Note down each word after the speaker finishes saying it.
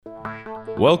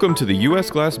Welcome to the U.S.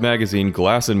 Glass Magazine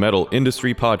Glass and Metal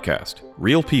Industry Podcast.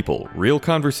 Real people, real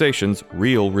conversations,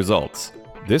 real results.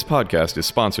 This podcast is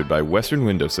sponsored by Western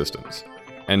Window Systems.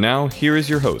 And now, here is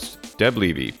your host, Deb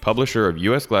Levy, publisher of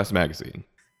U.S. Glass Magazine.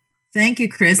 Thank you,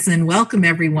 Chris, and welcome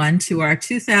everyone to our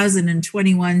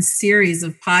 2021 series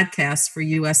of podcasts for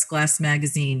U.S. Glass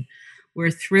Magazine.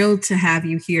 We're thrilled to have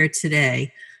you here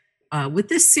today. With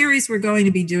this series, we're going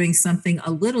to be doing something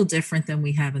a little different than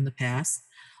we have in the past.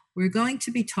 We're going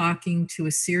to be talking to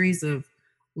a series of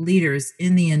leaders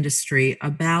in the industry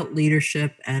about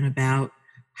leadership and about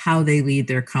how they lead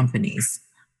their companies.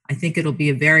 I think it'll be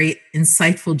a very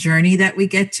insightful journey that we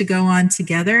get to go on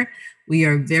together. We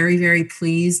are very, very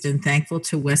pleased and thankful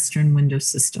to Western Window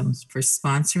Systems for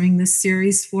sponsoring this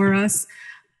series for us.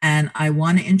 And I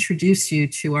want to introduce you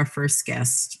to our first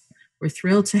guest. We're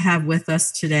thrilled to have with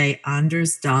us today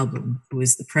Anders Dahlblom, who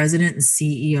is the president and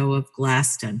CEO of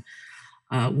Glaston.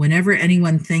 Whenever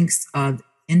anyone thinks of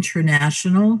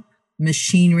international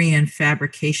machinery and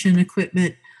fabrication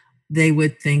equipment, they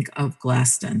would think of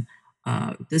Glaston.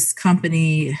 This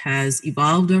company has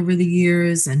evolved over the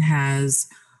years and has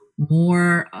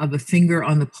more of a finger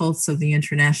on the pulse of the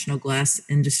international glass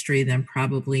industry than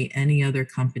probably any other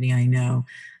company I know.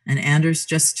 And Anders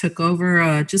just took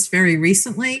over just very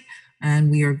recently,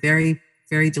 and we are very,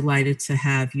 very delighted to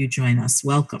have you join us.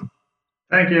 Welcome.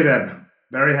 Thank you, Deb.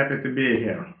 Very happy to be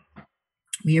here.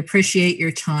 We appreciate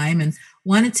your time and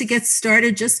wanted to get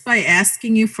started just by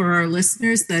asking you, for our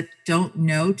listeners that don't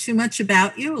know too much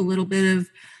about you, a little bit of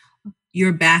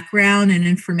your background and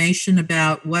information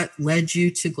about what led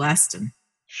you to Glaston.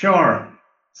 Sure.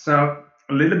 So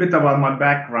a little bit about my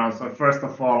background. So first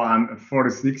of all, I'm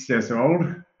 46 years old.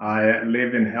 I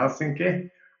live in Helsinki.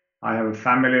 I have a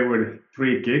family with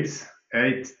 3 kids,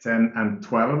 8, 10, and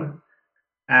 12.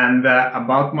 And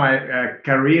about my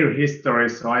career history,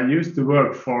 so I used to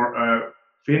work for a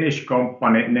Finnish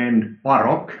company named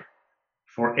Paroc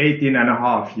for 18 and a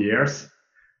half years.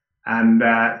 And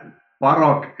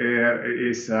Paroc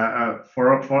is a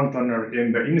front runner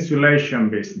in the insulation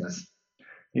business,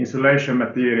 insulation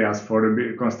materials for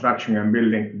the construction and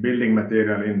building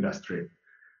material industry.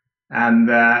 And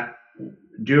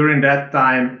during that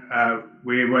time,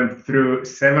 we went through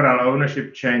several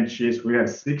ownership changes. We had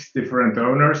 6 different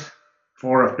owners,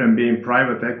 4 of them being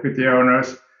private equity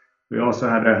owners. We also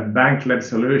had a bank-led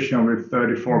solution with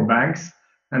 34 banks.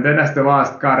 And then as the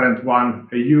last current one,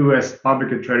 a US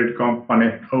publicly traded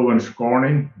company, Owens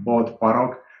Corning, bought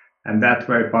Paroc. And that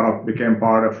way Paroc became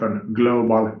part of a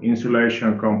global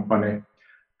insulation company,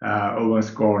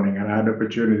 Owens Corning. And I had the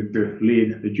opportunity to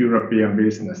lead the European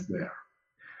business there.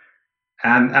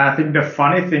 And I think the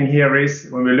funny thing here is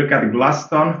when we look at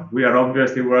Glaston, we are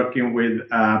obviously working with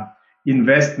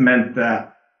investment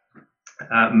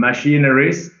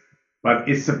machineries, but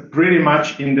it's pretty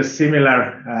much in the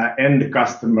similar end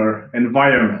customer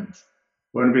environment.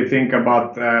 When we think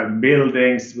about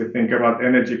buildings, we think about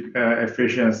energy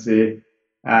efficiency,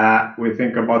 we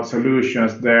think about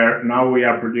solutions there. Now we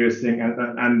are producing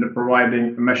and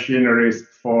providing machineries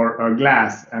for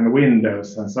glass and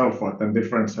windows and so forth, and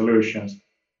different solutions,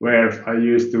 where I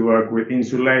used to work with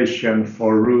insulation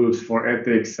for roofs, for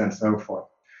ethics and so forth.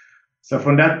 So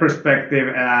from that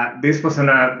perspective, this was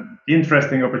an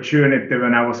interesting opportunity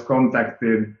when I was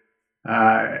contacted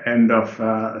end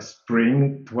of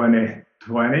spring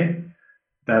 2020.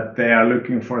 That they are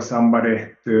looking for somebody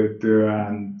to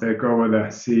take over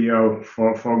the CEO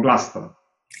for Glaston.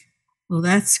 Well,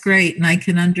 that's great. And I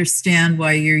can understand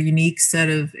why your unique set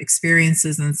of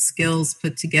experiences and skills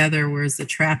put together was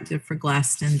attractive for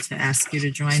Glaston to ask you to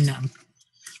join them.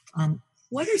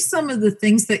 What are some of the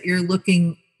things that you're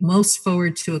looking most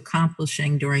forward to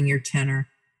accomplishing during your tenure?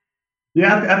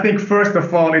 Yeah, I think first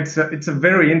of all, it's a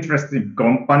very interesting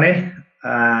company.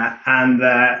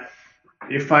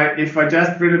 If I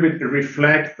just a little bit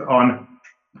reflect on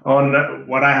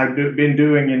what I have been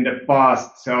doing in the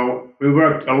past, so we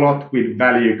worked a lot with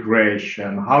value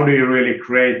creation. How do you really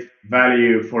create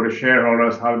value for the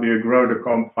shareholders? How do you grow the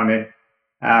company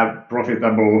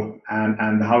profitable?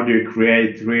 And how do you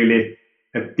create really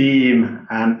a team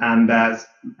and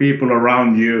people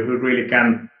around you who really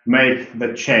can make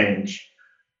the change?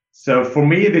 So for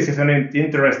me, this is an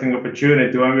interesting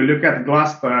opportunity. When we look at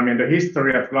Glaston, I mean, the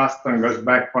history of Glaston goes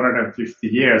back 150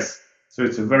 years. So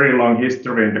it's a very long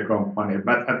history in the company.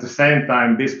 But at the same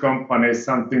time, this company is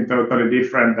something totally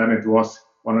different than it was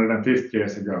 150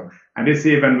 years ago. And it's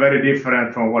even very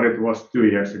different from what it was 2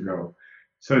 years ago.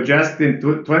 So just in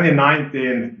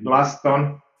 2019,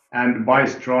 Glaston and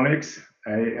Bystronics,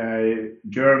 a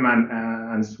German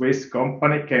and Swiss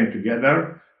company, came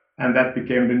together, and that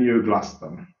became the new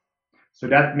Glaston. So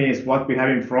that means what we have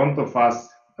in front of us,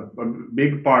 a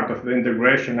big part of the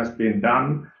integration has been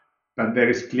done, but there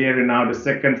is clearly now the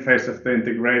second phase of the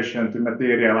integration to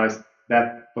materialize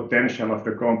that potential of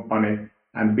the company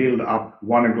and build up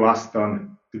one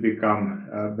Glaston to become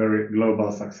a very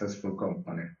global successful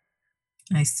company.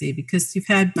 I see, because you've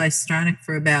had Bystronic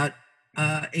for about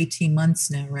 18 months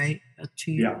now, right?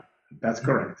 2 years. Yeah, that's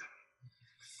correct.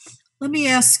 Let me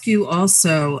ask you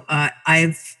also,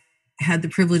 I've had the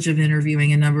privilege of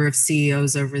interviewing a number of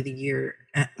CEOs over the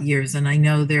years, and I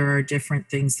know there are different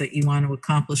things that you want to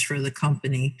accomplish for the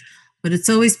company, but it's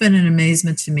always been an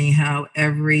amazement to me how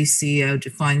every CEO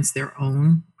defines their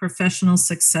own professional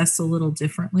success a little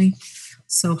differently.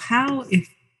 So how,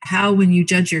 when you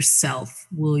judge yourself,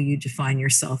 will you define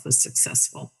yourself as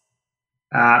successful?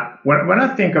 When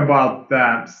I think about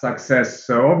success,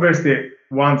 so obviously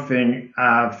one thing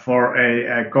for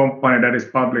a company that is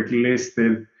publicly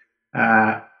listed,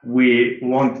 we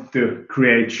want to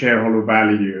create shareholder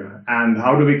value. And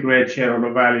how do we create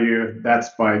shareholder value? That's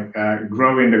by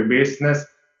growing the business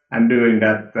and doing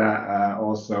that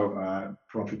also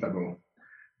profitable.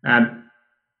 And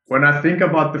when I think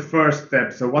about the first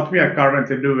step, so what we are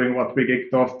currently doing, what we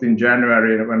kicked off in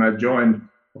January when I joined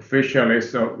officially.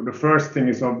 So the first thing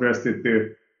is obviously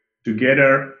to,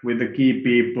 together with the key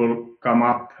people, come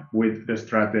up with the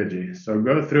strategy. So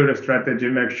go through the strategy,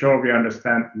 make sure we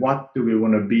understand what do we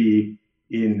want to be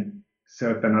in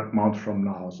certain amount from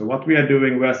now. So what we are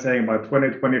doing, we are saying by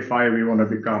 2025 we want to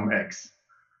become X.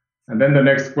 And then the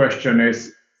next question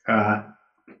is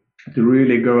to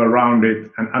really go around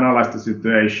it and analyze the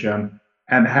situation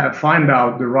and find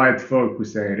out the right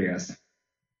focus areas.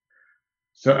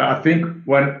 So I think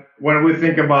when we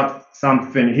think about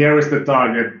something, here is the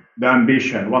target, the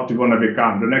ambition, what we want to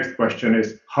become. The next question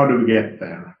is, how do we get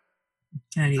there?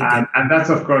 And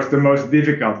that's, of course, the most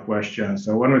difficult question.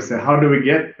 So when we say, how do we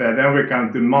get there, then we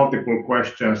come to multiple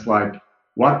questions like,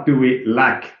 what do we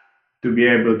lack to be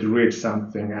able to reach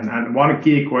something? And one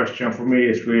key question for me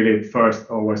is really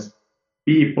first always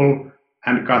people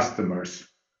and customers.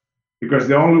 Because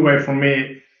the only way for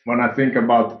me, when I think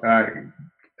about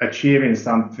achieving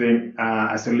something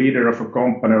as a leader of a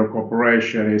company or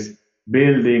corporation, is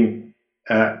building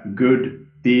a good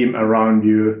team around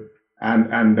you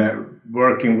and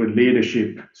working with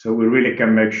leadership, so we really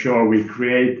can make sure we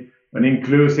create an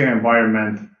inclusive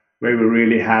environment where we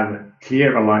really have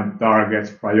clear aligned targets,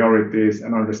 priorities,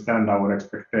 and understand our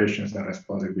expectations and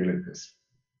responsibilities.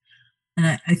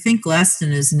 And I think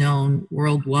Glaston is known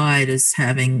worldwide as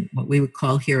having what we would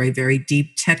call here a very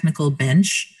deep technical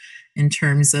bench, in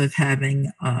terms of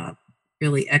having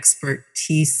really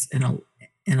expertise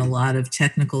in a lot of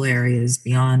technical areas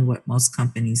beyond what most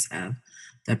companies have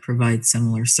that provide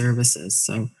similar services.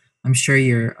 So I'm sure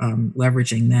you're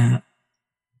leveraging that.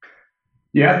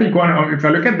 Yeah, I think if I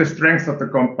look at the strengths of the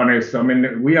company, so I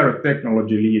mean, we are a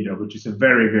technology leader, which is a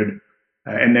very good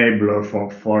enabler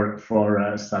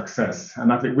for success.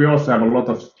 And I think we also have a lot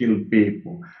of skilled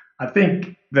people. I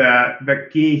think the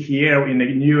key here in a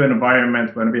new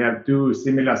environment, when we have two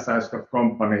similar sized of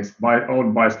companies,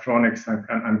 old Bystronic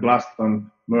and Glaston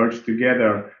merged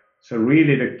together. So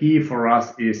really the key for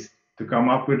us is to come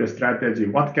up with a strategy.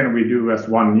 What can we do as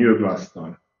one new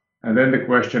Glaston? And then the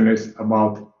question is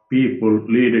about people,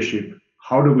 leadership.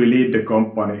 How do we lead the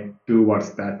company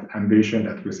towards that ambition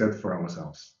that we set for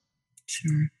ourselves?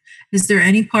 Sure. Is there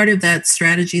any part of that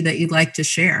strategy that you'd like to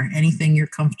share? Anything you're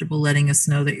comfortable letting us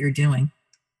know that you're doing?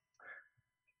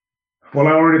 Well,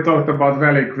 I already talked about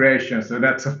value creation. So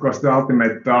that's, of course, the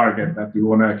ultimate target that we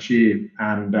want to achieve.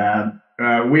 And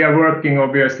we are working,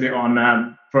 obviously,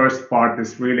 on first part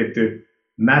is really to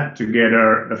map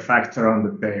together the facts around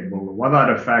the table. What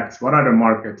are the facts? What are the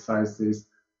market sizes?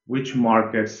 Which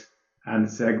markets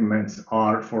and segments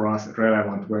are for us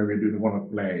relevant where we do want to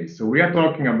play? So we are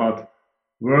talking about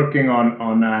working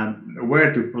on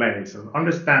where to play. So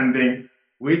understanding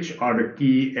which are the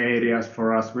key areas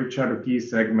for us, which are the key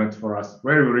segments for us,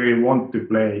 where we really want to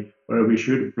play, where we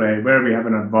should play, where we have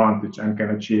an advantage and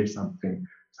can achieve something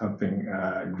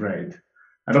great.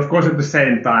 And of course, at the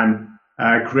same time,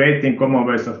 creating common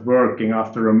ways of working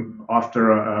after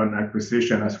an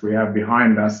acquisition as we have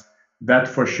behind us, that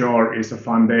for sure is a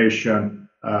foundation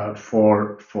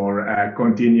for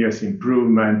continuous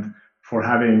improvement, for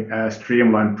having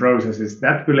streamlined processes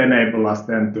that will enable us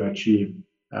then to achieve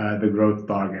the growth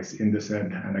targets in the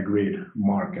said and agreed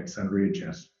markets and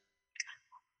regions.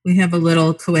 We have a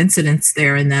little coincidence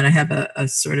there in that I have a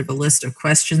sort of a list of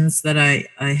questions that I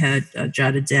had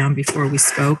jotted down before we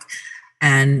spoke.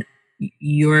 And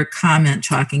your comment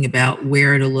talking about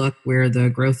where to look, where the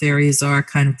growth areas are,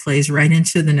 kind of plays right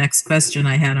into the next question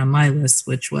I had on my list,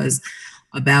 which was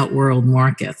about world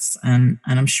markets. And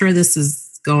I'm sure this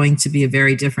is going to be a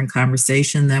very different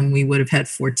conversation than we would have had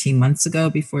 14 months ago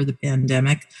before the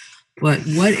pandemic. But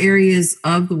what areas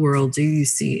of the world do you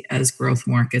see as growth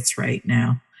markets right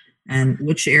now? And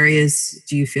which areas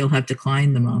do you feel have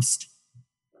declined the most?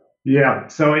 Yeah,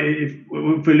 so if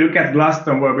we look at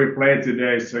Glaston where we play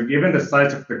today, so given the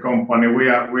size of the company, we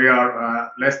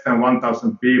are less than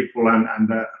 1,000 people and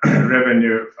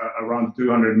revenue around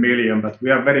 200 million, but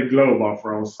we are very global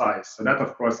for our size. So that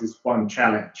of course is one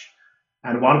challenge,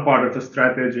 and one part of the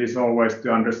strategy is always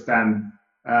to understand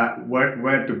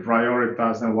where to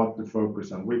prioritize and what to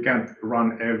focus on. We can't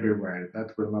run everywhere.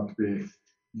 That will not be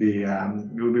we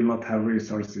will not have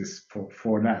resources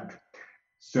for that.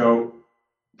 So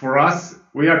for us,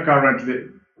 we are currently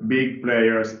big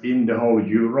players in the whole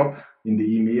Europe, in the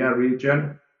EMEA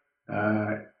region.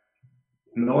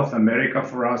 North America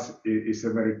for us is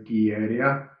a very key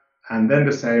area, and then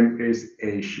the same is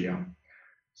Asia.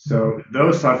 So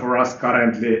those are for us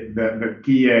currently the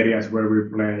key areas where we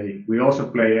play. We also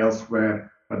play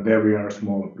elsewhere, but there we are a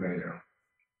smaller player.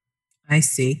 I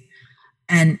see.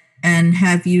 And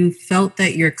have you felt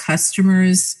that your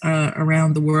customers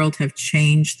around the world have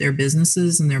changed their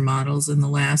businesses and their models in the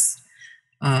last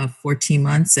 14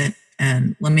 months?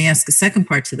 And let me ask a second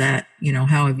part to that.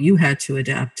 How have you had to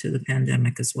adapt to the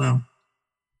pandemic as well?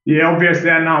 Yeah,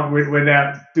 obviously, I'm now with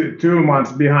that 2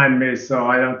 months behind me, so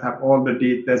I don't have all the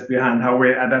details behind how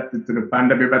we adapted to the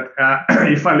pandemic. But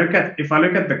if I look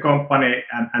at the company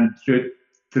and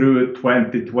through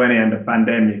 2020 and the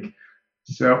pandemic,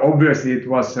 so obviously it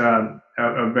was a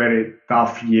very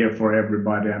tough year for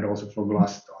everybody and also for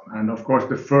Glaston. And of course,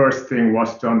 the first thing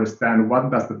was to understand what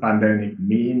does the pandemic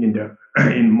mean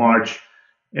in March,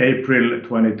 April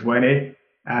 2020.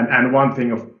 And one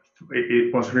thing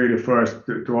it was really first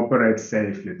to operate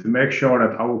safely, to make sure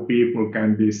that our people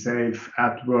can be safe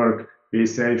at work, be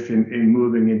safe in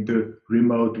moving into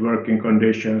remote working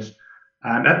conditions.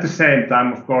 And at the same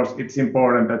time, of course, it's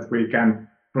important that we can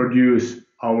produce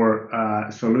our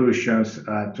solutions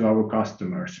to our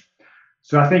customers.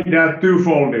 So I think there are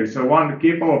twofold. So one, to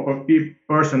keep our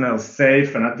personnel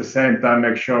safe, and at the same time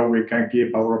make sure we can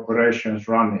keep our operations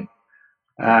running.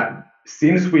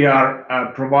 Since we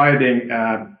are providing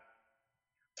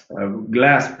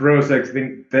glass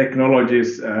processing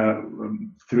technologies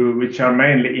through which are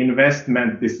mainly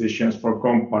investment decisions for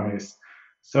companies.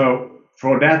 So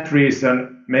for that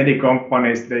reason, many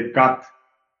companies, they cut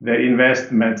their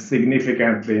investments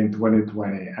significantly in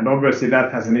 2020. And obviously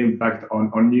that has an impact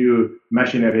on new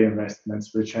machinery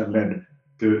investments, which have led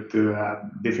to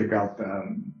difficult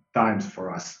times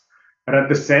for us. But at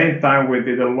the same time, we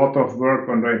did a lot of work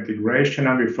on the integration,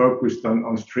 and we focused on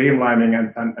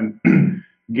streamlining and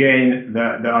gain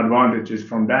the advantages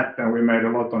from that. And we made a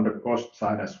lot on the cost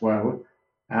side as well.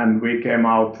 And we came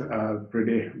out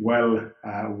pretty well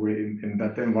in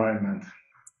that environment.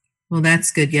 Well,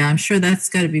 that's good. Yeah, I'm sure that's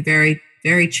got to be very,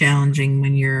 very challenging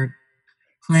when you're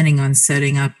planning on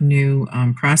setting up new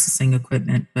processing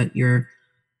equipment, but your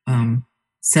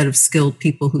set of skilled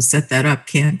people who set that up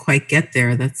can't quite get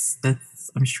there. That's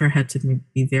I'm sure had to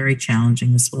be very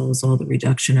challenging, as well as all the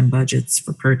reduction in budgets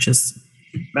for purchase.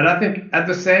 But I think at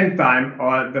the same time,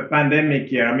 the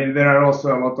pandemic year, I mean, there are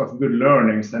also a lot of good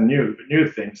learnings and new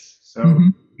things. So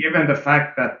given the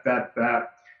fact that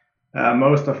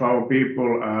most of our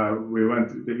people,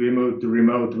 we moved to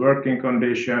remote working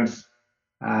conditions,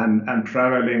 and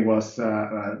traveling was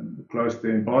close to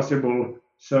impossible.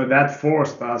 So that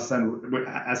forced us, and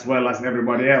as well as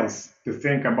everybody else, to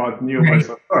think about new ways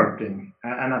of working.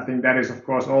 And I think that is, of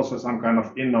course, also some kind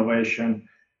of innovation.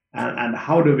 And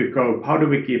how do we cope? How do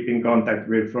we keep in contact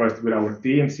with our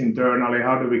teams internally?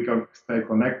 How do we stay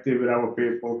connected with our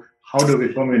people? How do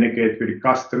we communicate with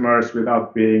customers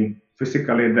without being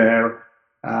physically there?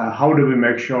 How do we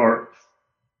make sure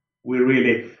we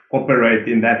really operate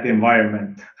in that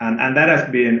environment? And that has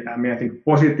been, I think,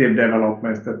 positive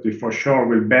developments that we for sure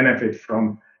will benefit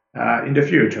from in the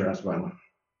future as well.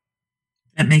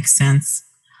 That makes sense.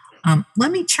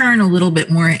 Let me turn a little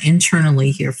bit more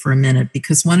internally here for a minute,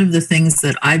 because one of the things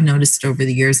that I've noticed over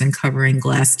the years in covering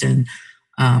Glaston,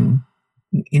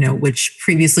 which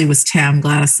previously was TAM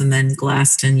Glass and then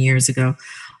Glaston years ago,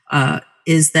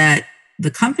 is that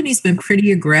the company's been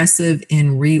pretty aggressive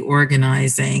in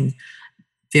reorganizing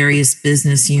various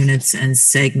business units and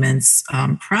segments,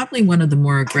 probably one of the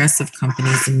more aggressive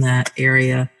companies in that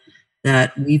area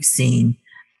that we've seen.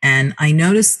 And I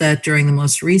noticed that during the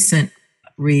most recent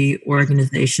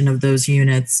reorganization of those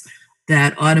units,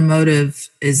 that automotive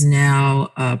is now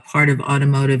part of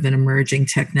automotive and emerging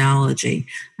technology.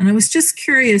 And I was just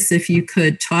curious if you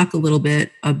could talk a little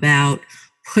bit about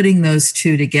putting those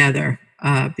two together,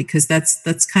 because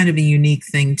that's kind of a unique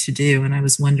thing to do. And I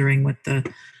was wondering what the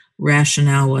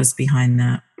rationale was behind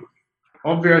that.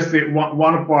 Obviously,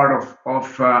 one part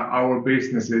of our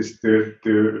business is to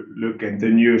look at the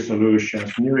new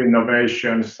solutions, new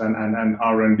innovations, and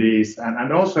R&Ds,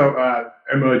 and also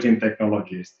emerging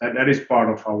technologies. That is part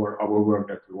of our work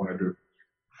that we want to do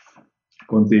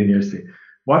continuously.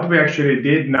 What we actually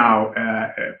did now,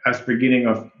 as beginning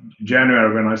of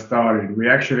January when I started, we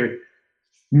actually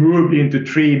moved into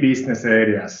 3 business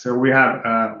areas. So we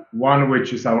have one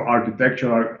which is our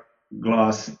architectural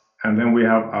glass, and then we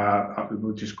have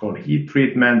which is called heat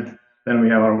treatment. Then we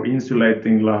have our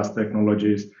insulating glass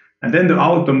technologies, and then the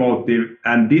automotive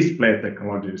and display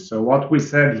technologies. So what we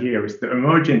said here is the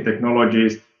emerging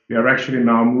technologies, we are actually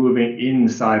now moving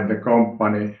inside the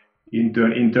company into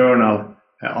an internal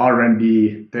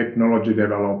R&D, technology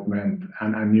development,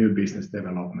 and new business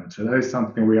development. So that is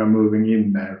something we are moving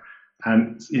in there.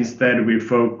 And instead we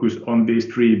focus on these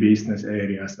 3 business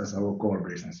areas as our core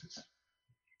businesses.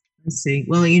 I see.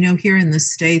 Well, here in the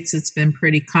States, it's been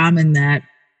pretty common that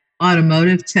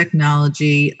automotive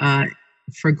technology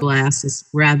for glass is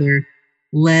rather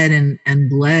led and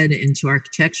bled into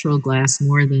architectural glass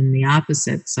more than the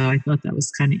opposite. So I thought that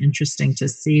was kind of interesting to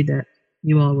see that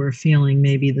you all were feeling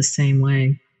maybe the same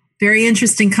way. Very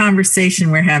interesting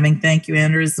conversation we're having. Thank you,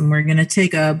 Anders. And we're going to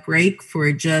take a break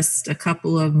for just a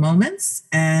couple of moments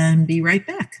and be right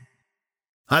back.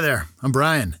 Hi there, I'm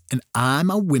Brian, and I'm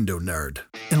a window nerd.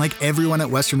 And like everyone at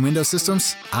Western Window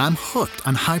Systems, I'm hooked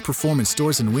on high-performance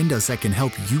doors and windows that can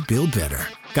help you build better.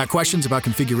 Got questions about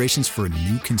configurations for a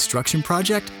new construction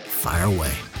project? Fire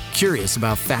away. Curious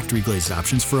about factory glazed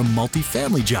options for a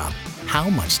multi-family job? How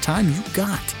much time you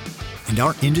got? And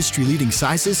our industry-leading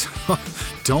sizes?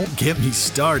 Don't get me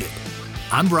started.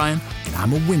 I'm Brian, and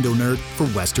I'm a window nerd for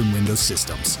Western Window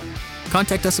Systems.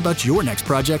 Contact us about your next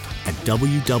project at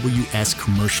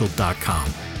wwscommercial.com.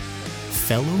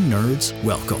 Fellow nerds,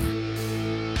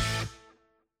 welcome.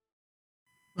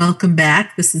 Welcome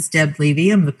back. This is Deb Levy.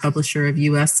 I'm the publisher of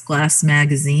U.S. Glass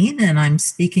Magazine, and I'm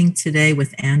speaking today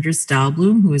with Anders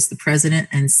Dahlblom, who is the president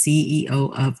and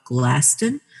CEO of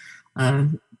Glaston, a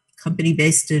company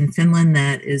based in Finland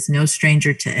that is no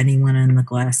stranger to anyone in the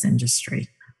glass industry.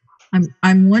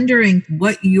 I'm wondering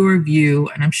what your view,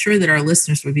 and I'm sure that our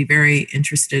listeners would be very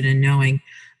interested in knowing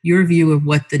your view of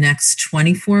what the next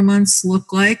 24 months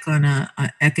look like on an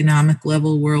economic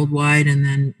level worldwide, and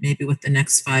then maybe what the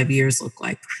next 5 years look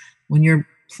like. When you're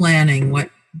planning, what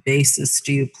basis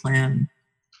do you plan?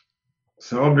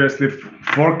 So obviously,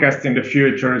 forecasting the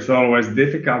future is always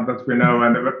difficult, but we know,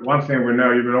 and one thing we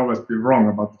know, you will always be wrong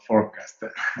about the forecast.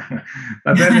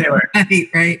 But anyway,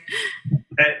 right.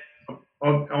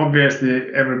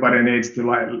 Obviously, everybody needs to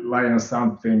lie on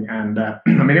something. And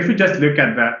if we just look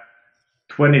at the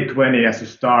 2020 as a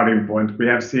starting point, we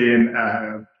have seen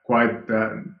quite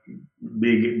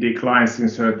big declines in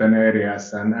certain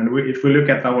areas. And if we look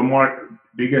at our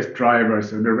biggest drivers,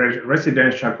 so the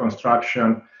residential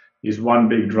construction is one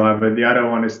big driver. The other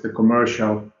one is the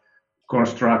commercial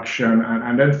construction.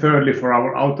 And then thirdly, for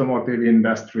our automotive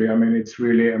industry, it's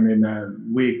really,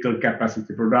 vehicle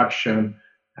capacity production.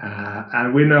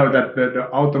 And we know that the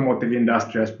automotive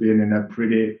industry has been in a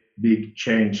pretty big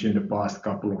change in the past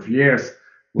couple of years.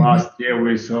 Last year,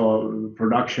 we saw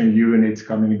production units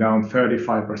coming down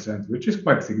 35%, which is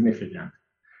quite significant.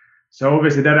 So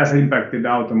obviously, that has impacted the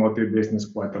automotive business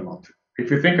quite a lot.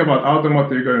 If you think about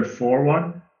automotive going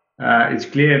forward, it's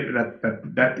clear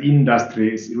that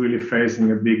industry is really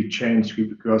facing a big change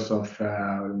because of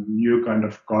new kind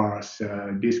of cars,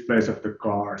 displays of the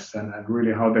cars, and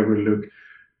really how they will look.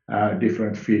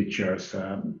 Different features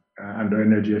and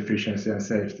energy efficiency and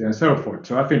safety and so forth.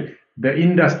 So I think the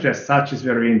industry as such is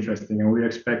very interesting, and we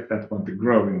expect that one to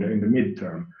grow in the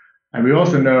midterm. And we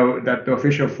also know that the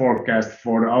official forecast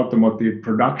for automotive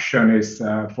production is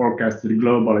forecasted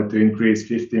globally to increase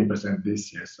 15%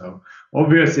 this year. So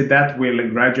obviously that will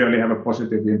gradually have a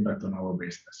positive impact on our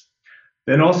business.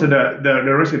 Then also the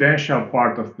residential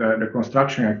part of the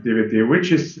construction activity,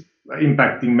 which is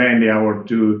impacting mainly our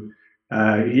two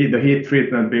the heat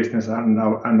treatment business and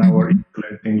our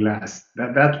insulating glass.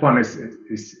 That one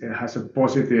has a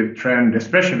positive trend,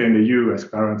 especially in the US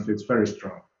currently. It's very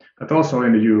strong, but also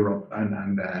in Europe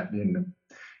and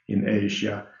in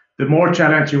Asia. The more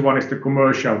challenging one is the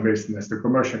commercial business, the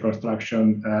commercial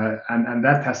construction, and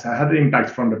that has had impact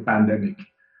from the pandemic.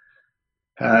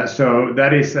 So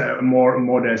that is more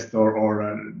modest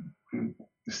or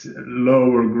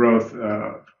lower growth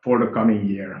for the coming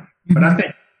year. Mm-hmm. But I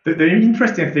think the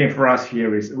interesting thing for us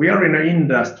here is we are in an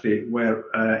industry where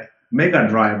mega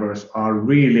drivers are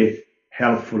really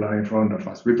helpful and in front of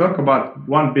us. We talk about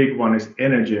one big one is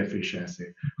energy efficiency.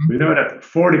 Mm-hmm. We know that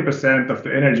 40% of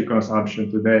the energy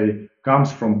consumption today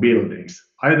comes from buildings,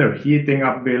 either heating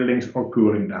up buildings or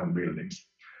cooling down buildings.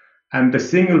 And the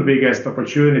single biggest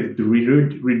opportunity to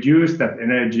reduce that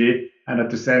energy and at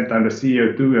the same time the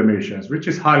CO2 emissions, which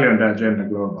is highly on the agenda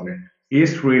globally,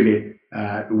 is really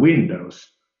windows.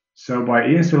 So by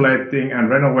insulating and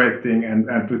renovating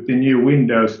and putting new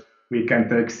windows, we can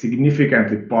take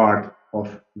significantly part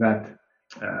of that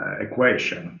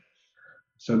equation.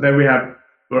 So then we have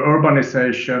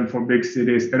urbanization for big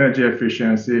cities, energy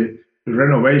efficiency, the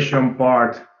renovation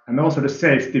part, and also the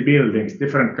safety buildings,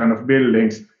 different kind of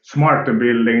buildings, smarter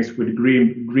buildings with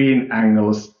green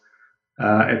angles,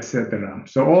 etc.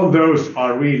 So all those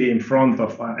are really in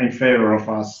favor of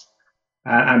us,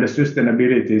 and the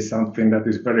sustainability is something that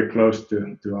is very close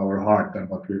to our heart and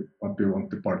what we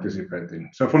want to participate in.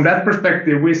 So from that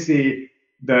perspective, we see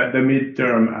the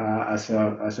midterm as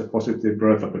a positive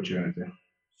growth opportunity.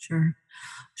 Sure.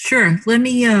 Let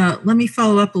me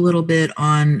follow up a little bit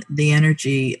on the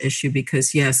energy issue,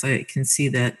 because yes, I can see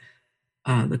that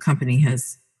the company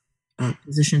has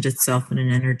positioned itself in an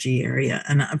energy area,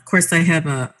 and of course I have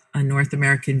a North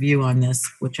American view on this,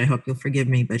 which I hope you'll forgive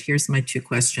me. But here's my two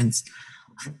questions.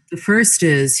 The first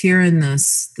is, here in the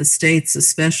States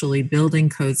especially, building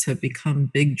codes have become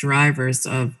big drivers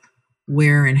of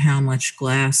where and how much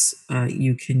glass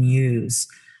you can use.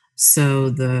 So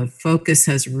the focus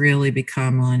has really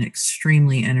become on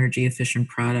extremely energy efficient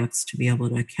products to be able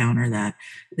to counter that.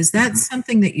 Is that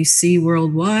something that you see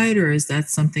worldwide, or is that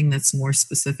something that's more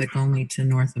specific only to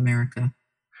North America?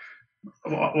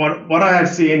 What I have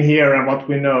seen here and what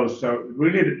we know, so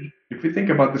really, if we think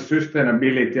about the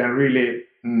sustainability and really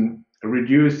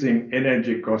reducing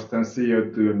energy cost and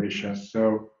CO2 emissions,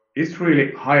 so it's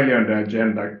really highly on the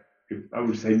agenda, I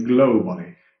would say,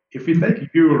 globally. If we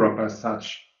take Europe as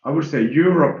such, I would say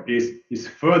Europe is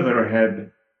further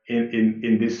ahead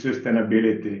in this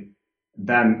sustainability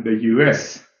than the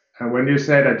US. And when you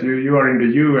say that you are in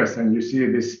the US and you see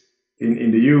this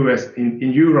in the US, in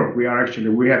Europe, we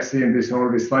have seen this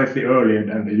already slightly earlier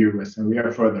than the US, and we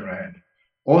are further ahead.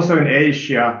 Also in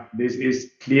Asia, this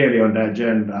is clearly on the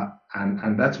agenda,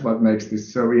 and that's what makes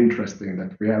this so interesting,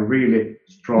 that we have really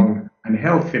strong and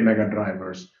healthy mega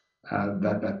drivers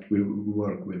that we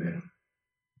work within.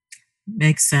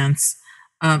 Makes sense.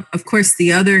 Of course,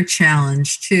 the other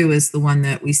challenge too is the one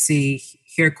that we see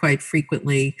here quite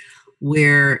frequently,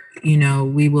 where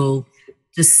we will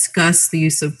discuss the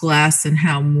use of glass and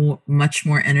how much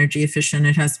more energy efficient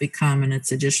it has become and its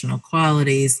additional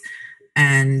qualities.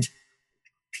 And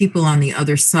people on the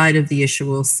other side of the issue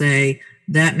will say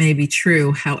that may be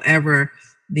true. However,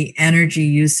 the energy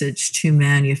usage to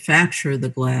manufacture the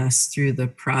glass through the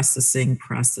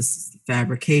process,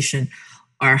 fabrication,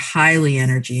 are highly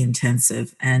energy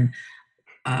intensive. And,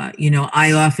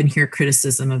 I often hear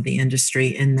criticism of the industry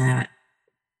in that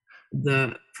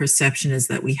the perception is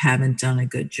that we haven't done a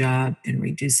good job in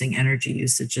reducing energy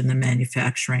usage in the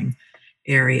manufacturing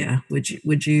area.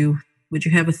 Would you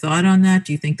have a thought on that?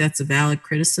 Do you think that's a valid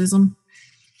criticism?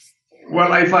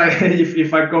 Well, if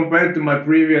I compare to my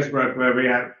previous work, where we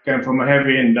came from a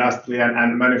heavy industry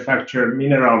and manufactured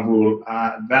mineral wool,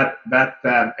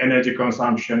 that energy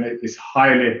consumption is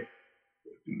higher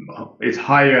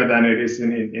than it is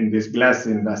in this glass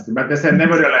industry. But they said,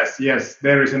 nevertheless, yes,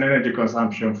 there is an energy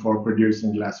consumption for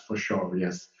producing glass for sure.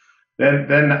 Yes.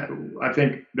 Then I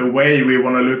think the way we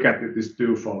want to look at it is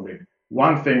twofold.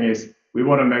 One thing is we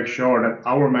want to make sure that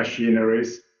our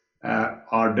machineries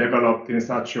are developed in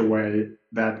such a way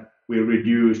that we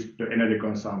reduce the energy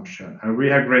consumption. And we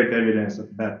have great evidence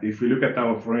of that. If we look at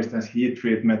our, for instance, heat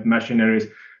treatment machineries,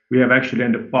 we have actually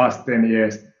in the past 10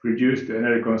 years reduced the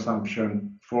energy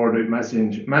consumption for the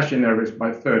machineries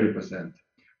by 30%.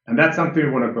 And that's something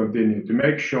we want to continue to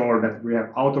make sure that we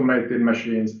have automated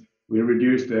machines. We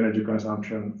reduce the energy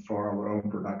consumption for our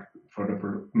own product, for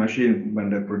the machine when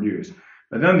they produce.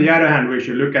 But on the other hand, we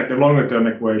should look at the longer term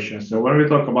equation. So when we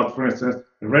talk about, for instance,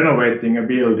 renovating a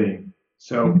building,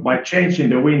 so by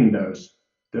changing the windows,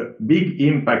 the big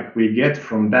impact we get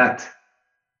from that,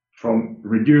 from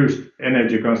reduced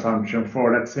energy consumption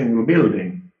for that single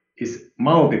building, is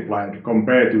multiplied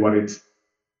compared to what it's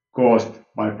cost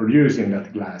by producing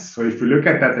that glass. So if you look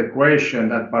at that equation,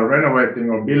 that by renovating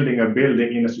or building a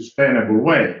building in a sustainable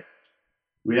way,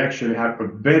 we actually have a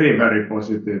very, very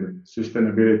positive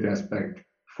sustainability aspect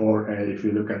for if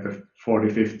you look at the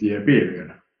 40-50 year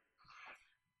period.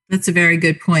 That's a very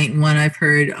good point, and one I've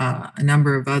heard a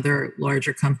number of other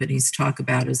larger companies talk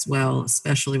about as well,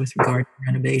 especially with regard to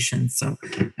renovation. So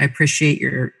I appreciate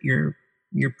your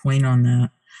point on that.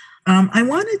 I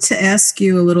wanted to ask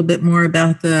you a little bit more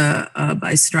about the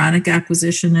Bystronic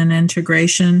acquisition and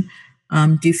integration.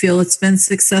 Do you feel it's been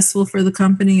successful for the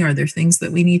company? Are there things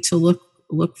that we need to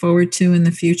look forward to in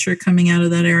the future coming out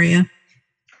of that area?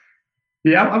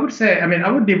 Yeah, I would say,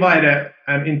 I would divide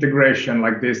an integration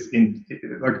like this in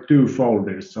like two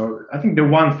folders. So I think the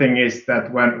one thing is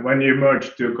that when you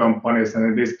merge two companies, and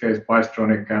in this case,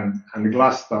 Bystronic and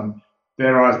Glaston,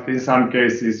 there are, in some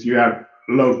cases, you have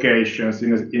locations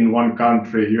in one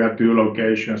country, you have two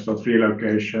locations or three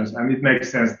locations, and it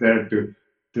makes sense there to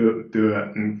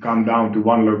come down to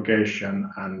one location.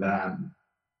 And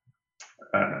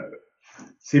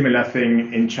similar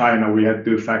thing in China, we had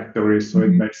two factories, so it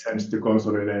makes sense to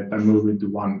consolidate and move into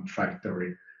one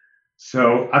factory.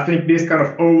 So I think these kind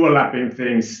of overlapping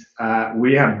things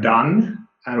we have done,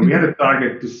 and we had a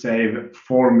target to save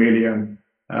 4 million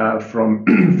from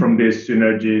these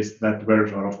synergies that were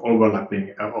sort of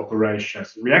overlapping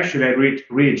operations. We actually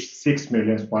reached 6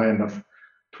 million by end of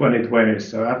 2020.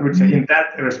 So I would say in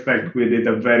that respect, we did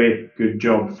a very good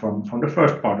job from the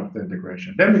first part of the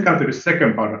integration. Then we come to the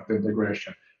second part of the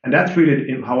integration. And that's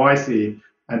really how I see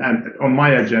and on my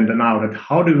agenda now, that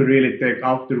how do we really take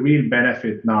out the real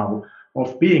benefit now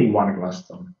of being one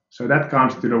Glaston? So that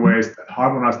comes to the ways, that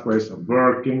harmonized ways of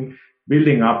working,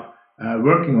 building up,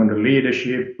 working on the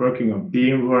leadership, working on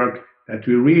teamwork, that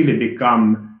we really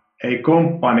become a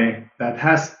company that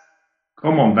has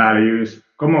common values,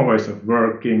 common ways of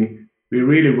working. We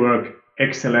really work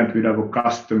excellent with our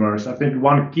customers. I think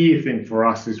one key thing for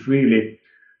us is really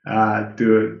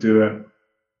to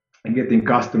getting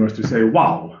customers to say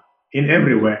wow in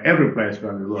everywhere, every place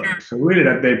where we work. So really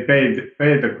that they pay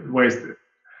the ways,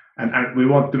 and we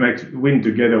want to win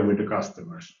together with the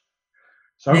customers.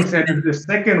 So I would say that the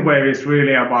second wave is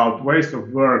really about ways of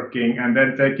working, and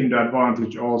then taking the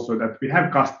advantage also that we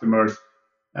have customers,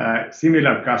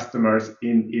 similar customers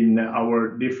in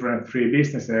our different three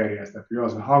business areas, that we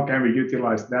also, how can we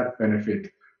utilize that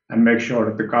benefit and make sure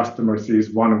that the customer sees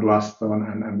one Glaston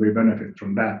and we benefit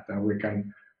from that, and we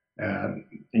can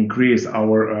increase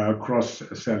our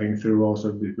cross-selling through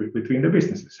also between the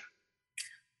businesses.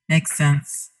 Makes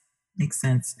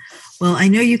sense. Well, I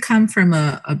know you come from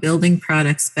a building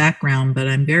products background, but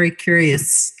I'm very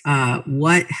curious,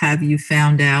 what have you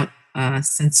found out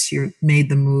since you made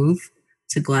the move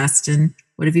to Glaston?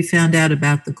 What have you found out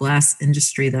about the glass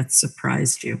industry that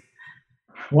surprised you?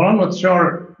 Well, I'm not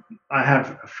sure I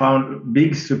have found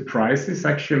big surprises,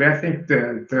 actually. I think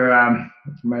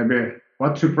maybe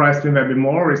what surprised me maybe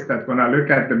more is that when I look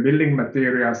at the building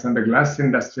materials and the glass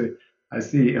industry, I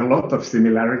see a lot of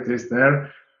similarities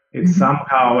there. It's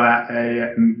somehow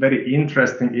a very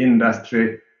interesting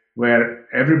industry where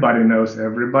everybody knows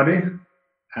everybody.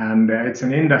 And it's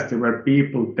an industry where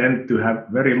people tend to have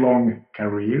very long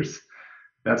careers.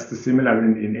 That's the similar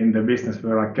in the business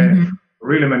where I came from.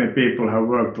 Really many people have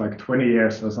worked like 20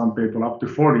 years, or some people up to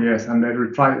 40 years, and they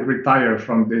retire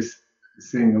from this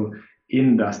single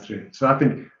industry. So I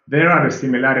think there are the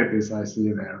similarities I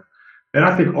see there. Then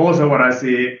I think also what I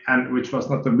see, and which was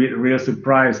not a real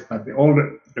surprise, but all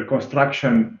the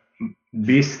construction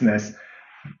business,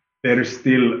 there is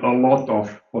still a lot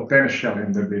of potential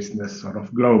in the business sort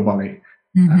of globally.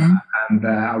 And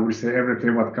I would say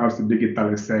everything what comes to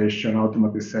digitalization,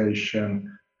 automatization,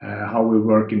 how we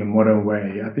work in a modern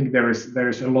way. I think there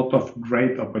is a lot of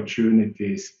great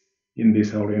opportunities in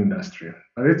this whole industry.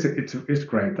 But it's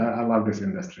great. I love this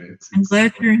industry. I'm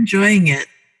glad you're enjoying it.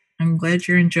 I'm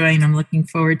looking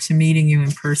forward to meeting you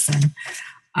in person.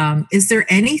 Is there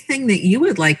anything that you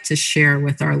would like to share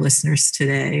with our listeners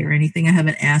today, or anything I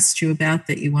haven't asked you about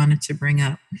that you wanted to bring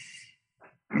up?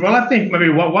 Well, I think maybe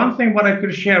one thing what I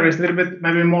could share is a little bit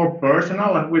maybe more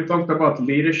personal. And we talked about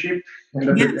leadership in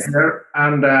the beginning,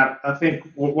 and I think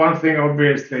one thing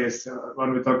obviously is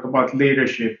when we talk about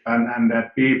leadership and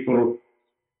people,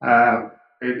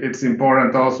 it's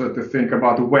important also to think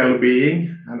about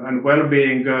well-being, and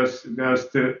well-being goes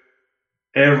to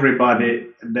everybody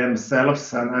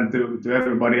themselves and to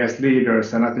everybody as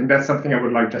leaders. And I think that's something I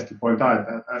would like just to point out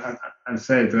and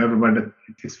say to everybody, that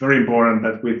it's very important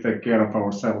that we take care of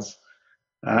ourselves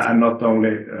and not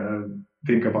only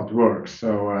think about work.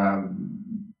 So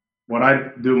what I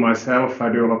do myself, I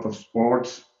do a lot of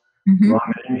sports,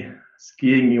 running,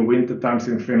 skiing in winter times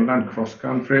in Finland, cross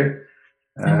country,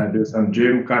 do some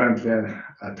gym currently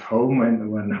at home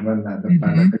when the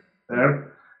pandemic is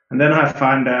there. And then I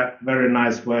find a very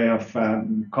nice way of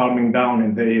calming down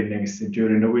in the evenings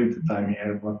during the winter time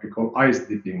here, what we call ice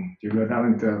dipping. You go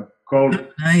down into cold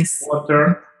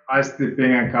water, ice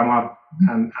dipping, and come up,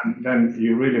 and then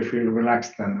you really feel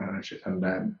relaxed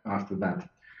and after that.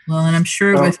 Well, and I'm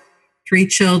sure with 3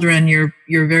 children, you're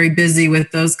very busy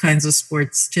with those kinds of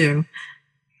sports too.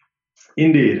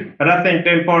 Indeed, but I think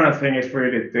the important thing is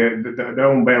really the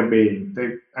own well-being,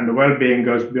 and the well-being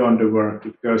goes beyond the work.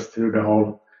 It goes through the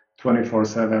whole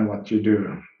 24/7 what you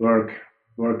do,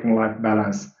 working life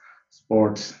balance,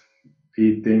 sports,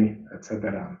 eating,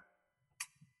 etc.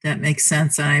 That makes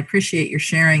sense, and I appreciate your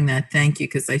sharing that. Thank you,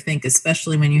 because I think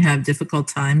especially when you have difficult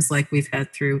times like we've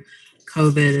had through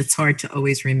COVID, it's hard to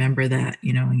always remember that,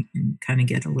 and kind of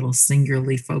get a little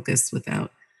singularly focused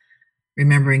without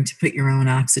remembering to put your own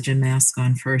oxygen mask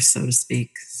on first, so to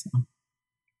speak. So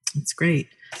it's great.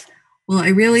 Well, I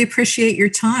really appreciate your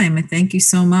time. I thank you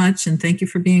so much, and thank you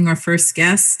for being our first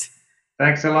guest.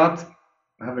 Thanks a lot.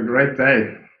 Have a great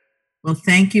day. Well,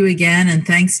 thank you again, and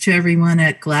thanks to everyone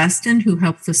at Glaston who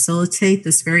helped facilitate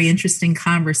this very interesting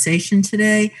conversation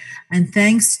today. And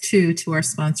thanks to our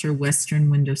sponsor, Western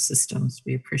Window Systems.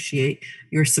 We appreciate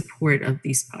your support of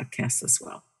these podcasts as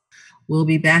well. We'll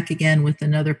be back again with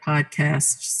another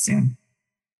podcast soon.